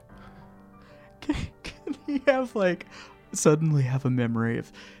 Sure. Can he have like... Suddenly have a memory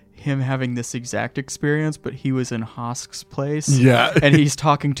of him having this exact experience, but he was in Hosk's place. Yeah. And he's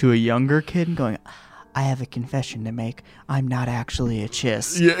talking to a younger kid and going... I have a confession to make. I'm not actually a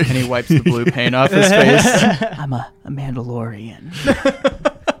Chiss. Yeah. And he wipes the blue paint off his face. I'm a Mandalorian.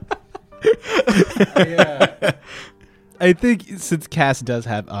 Yeah. I think since Cass does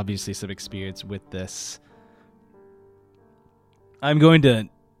have obviously some experience with this, I'm going to...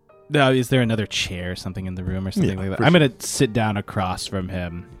 Now, is there another chair or something in the room or something Yeah, like that? for I'm going to sit down across from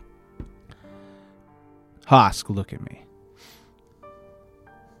him. Hosk, look at me.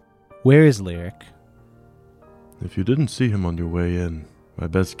 Where is Lyric? If you didn't see him on your way in, my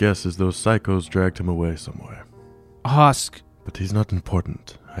best guess is those psychos dragged him away somewhere. Hosk. But he's not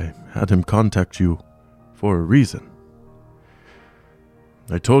important. I had him contact you for a reason.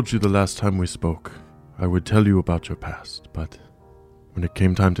 I told you the last time we spoke I would tell you about your past, but when it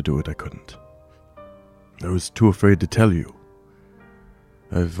came time to do it, I couldn't. I was too afraid to tell you.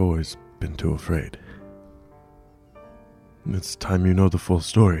 I've always been too afraid. It's time you know the full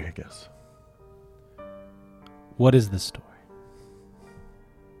story, I guess. What is the story?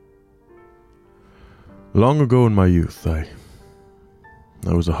 Long ago in my youth, I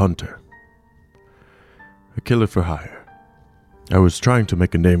was a hunter. A killer for hire. I was trying to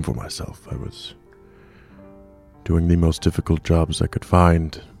make a name for myself. I was doing the most difficult jobs I could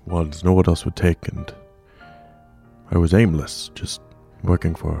find, ones no one else would take, and I was aimless, just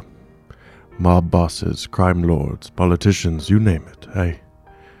working for mob bosses, crime lords, politicians, you name it.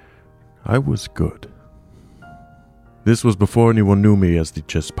 I was good. This was before anyone knew me as the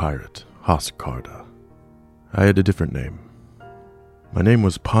Chiss Pirate, Hoskarda. I had a different name. My name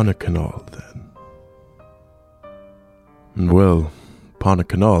was Panakanal then. And well,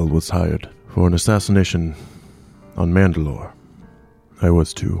 Panakanal was hired for an assassination on Mandalore. I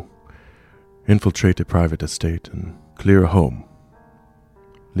was to infiltrate a private estate and clear a home,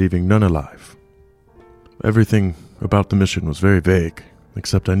 leaving none alive. Everything about the mission was very vague,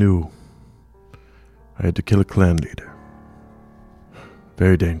 except I knew I had to kill a clan leader.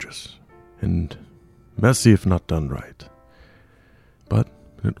 Very dangerous, and messy if not done right. But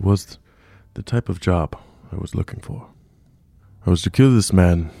it was the type of job I was looking for. I was to kill this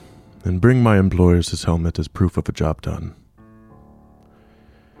man and bring my employers his helmet as proof of a job done.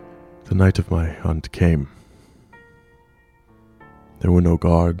 The night of my hunt came. There were no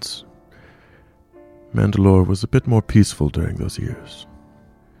guards. Mandalore was a bit more peaceful during those years.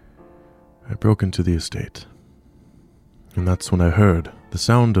 I broke into the estate, and that's when I heard the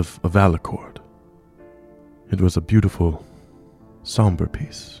sound of a Valacord. It was a beautiful, somber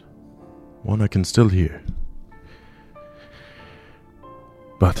piece, one I can still hear.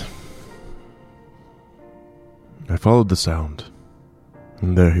 But I followed the sound,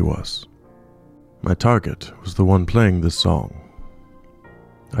 and there he was. My target was the one playing this song.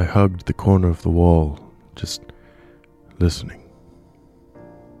 I hugged the corner of the wall, just listening.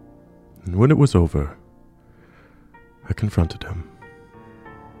 And when it was over, I confronted him.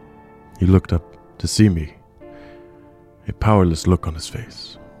 He looked up to see me, a powerless look on his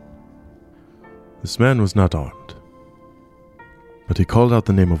face. This man was not armed, but he called out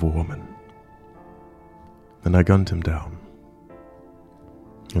the name of a woman. Then I gunned him down.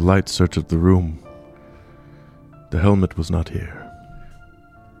 A light searched the room. The helmet was not here.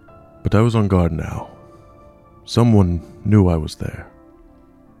 But I was on guard now. Someone knew I was there.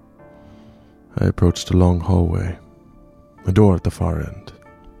 I approached a long hallway, a door at the far end.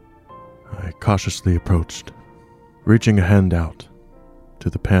 I cautiously approached, reaching a hand out to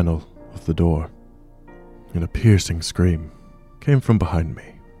the panel of the door, and a piercing scream came from behind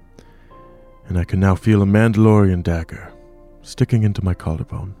me, and I could now feel a Mandalorian dagger sticking into my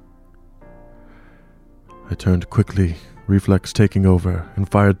collarbone. I turned quickly, reflex taking over, and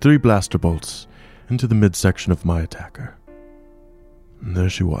fired 3 blaster bolts into the midsection of my attacker. And there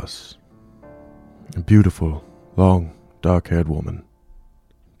she was, a beautiful, long, dark-haired woman,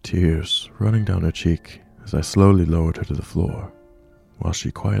 tears running down her cheek as I slowly lowered her to the floor, while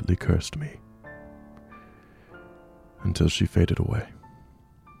she quietly cursed me, until she faded away.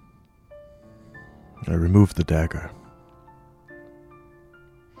 I removed the dagger.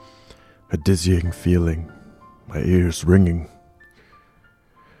 A dizzying feeling, my ears ringing.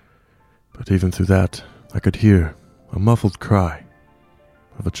 But even through that, I could hear a muffled cry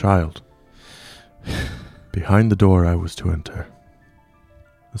of a child. Behind the door I was to enter,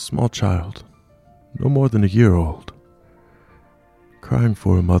 a small child, no more than a year old, crying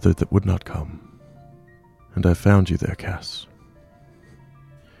for a mother that would not come. And I found you there, Cass.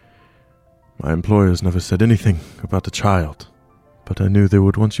 My employers never said anything about the child, but I knew they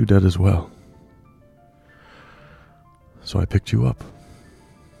would want you dead as well. So I picked you up,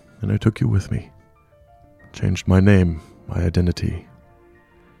 and I took you with me. Changed my name, my identity.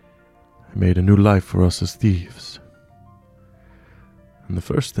 I made a new life for us as thieves. And the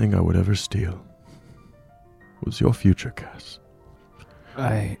first thing I would ever steal was your future, Cass.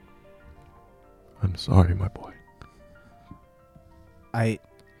 I'm sorry, my boy. I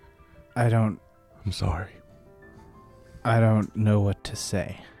don't I'm sorry. know what to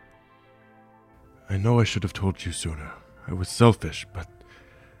say. I know I should have told you sooner. I was selfish, but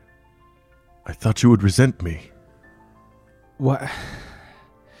I thought you would resent me. What?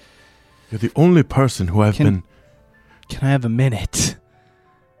 You're the only person who I've been... Can I have a minute?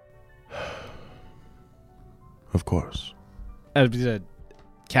 Of course.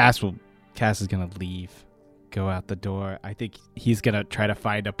 Cass is gonna leave, go out the door. I think he's gonna try to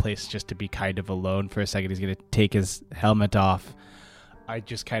find a place just to be kind of alone for a second. He's gonna take his helmet off. I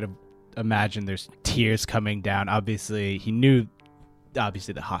just kind of imagine there's tears coming down. Obviously, he knew that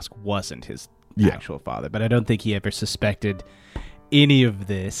Hosk wasn't his actual father, but I don't think he ever suspected any of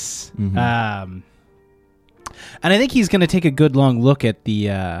this. Mm-hmm. And I think he's gonna take a good long look at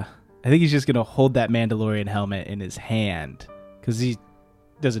the. I think he's just gonna hold that Mandalorian helmet in his hand because he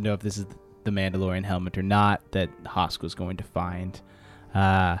doesn't know if this is the Mandalorian helmet or not that Hosk was going to find.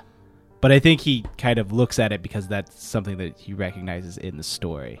 But I think he kind of looks at it because that's something that he recognizes in the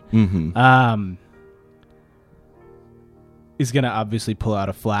story. Mm-hmm. He's going to obviously pull out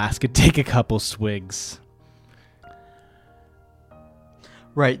a flask and take a couple swigs.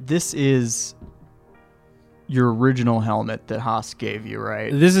 Right, this is your original helmet that Haas gave you,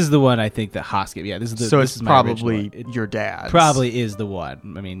 right? This is the one I think that Hosk gave. Yeah, this is the. So this it's is my probably original one. your dad's. Probably is the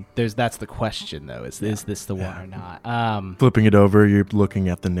one. I mean, that's the question though. Is this the one or not? Flipping it over, you're looking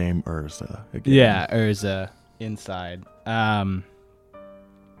at the name Urza again. Yeah, Urza inside. And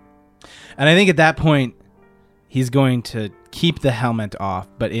I think at that point, he's going to keep the helmet off,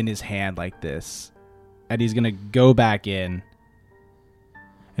 but in his hand like this, and he's going to go back in,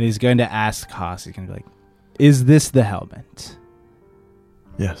 and he's going to ask Haas. He's going to be like, "Is this the helmet?"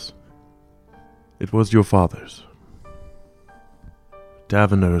 Yes. It was your father's.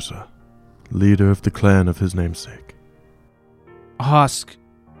 Davin Urza, leader of the clan of his namesake. Hosk,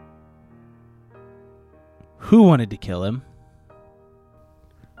 who wanted to kill him?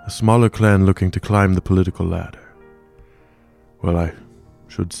 A smaller clan looking to climb the political ladder. Well, I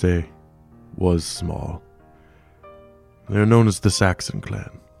should say, was small. They are known as the Saxon clan.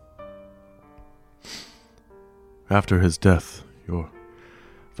 After his death, your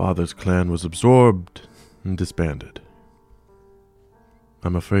father's clan was absorbed and disbanded.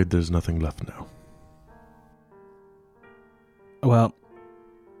 I'm afraid there's nothing left now. Well,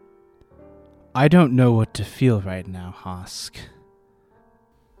 I don't know what to feel right now, Hosk.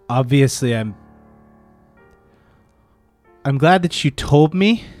 Obviously, I'm glad that you told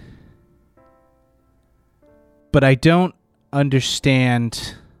me, but I don't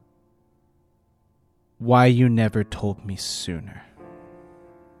understand why you never told me sooner.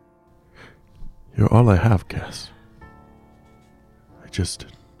 You're all I have, Cass. I just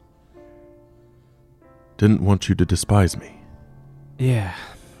didn't want you to despise me. Yeah.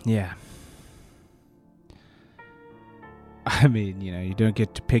 I mean, you don't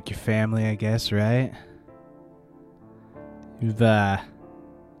get to pick your family, I guess, right? You've taught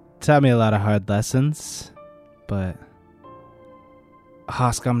me a lot of hard lessons, but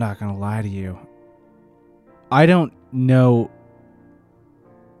Hosk, I'm not gonna lie to you. I don't know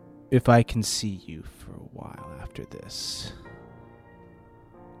if I can see you for a while after this.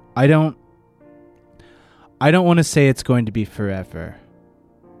 I don't want to say it's going to be forever,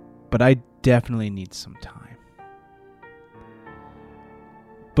 but I definitely need some time.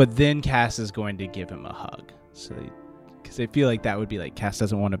 But then Cass is going to give him a hug. So, because I feel like that would be like, Cass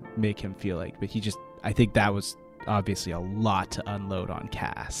doesn't want to make him feel like, but I think that was obviously a lot to unload on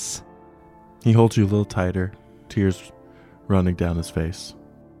Cass. He holds you a little tighter, tears running down his face.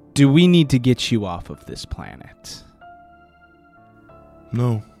 Do we need to get you off of this planet?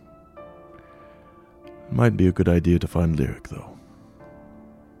 No. Might be a good idea to find Lyric, though.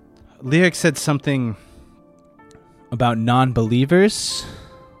 Lyric said something about non-believers.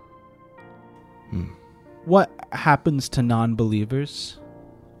 What happens to non-believers?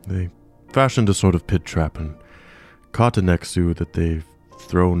 They fashioned a sort of pit trap and caught a Nexu that they've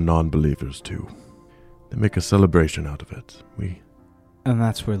thrown non-believers to. They make a celebration out of it. And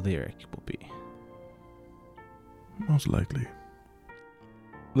that's where Lyric will be. Most likely.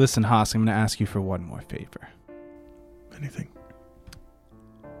 Listen, Haas, I'm going to ask you for one more favor. Anything.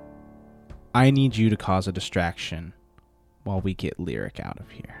 I need you to cause a distraction while we get Lyric out of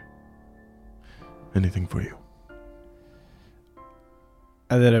here. Anything for you.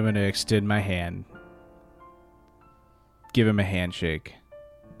 And then I'm going to extend my hand, give him a handshake,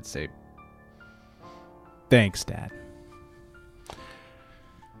 and say, thanks, Dad.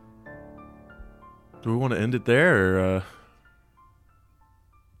 Do we want to end it there, or,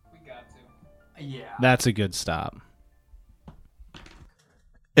 We got to. Yeah. That's a good stop.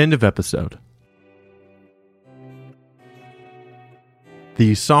 End of episode.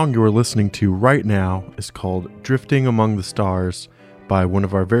 The song you are listening to right now is called Drifting Among the Stars by one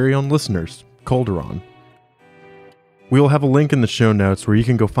of our very own listeners, Calderon. We will have a link in the show notes where you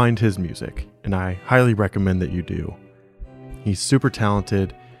can go find his music, and I highly recommend that you do. He's super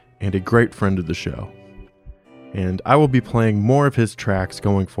talented and a great friend of the show. And I will be playing more of his tracks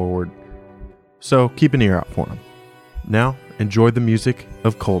going forward, so keep an ear out for him. Now, enjoy the music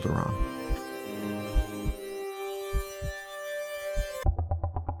of Calderon.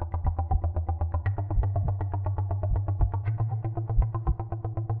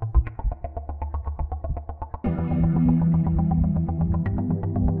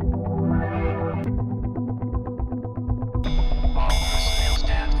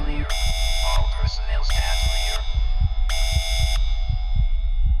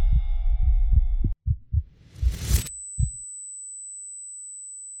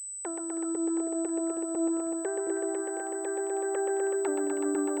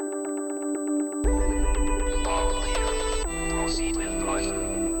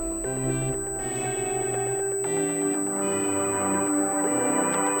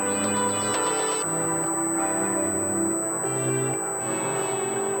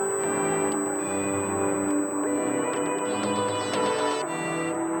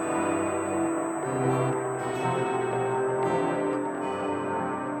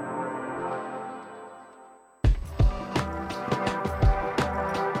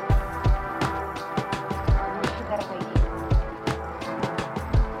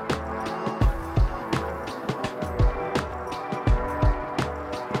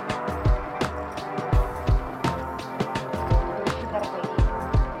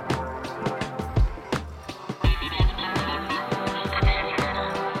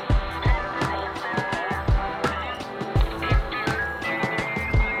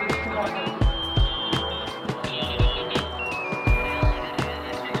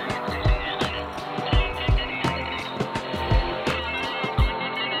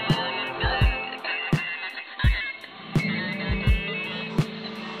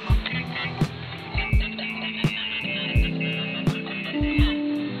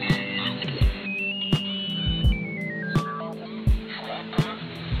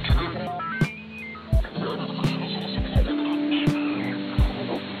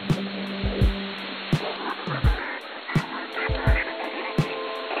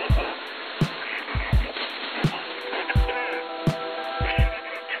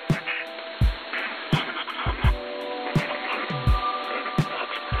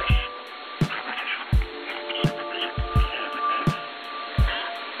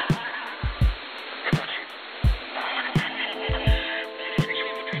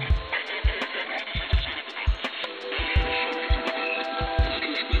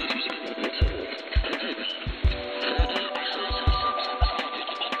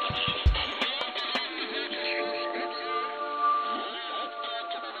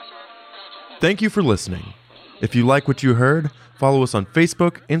 Thank you for listening. If you like what you heard, follow us on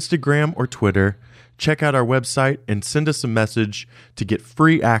Facebook, Instagram, or Twitter. Check out our website and send us a message to get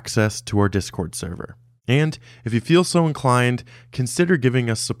free access to our Discord server. And if you feel so inclined, consider giving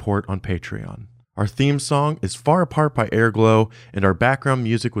us support on Patreon. Our theme song is Far Apart by Airglow, and our background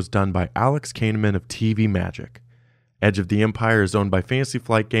music was done by Alex Kahneman of TV Magic. Edge of the Empire is owned by Fantasy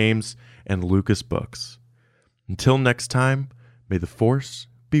Flight Games and Lucas Books. Until next time, may the Force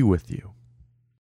be with you.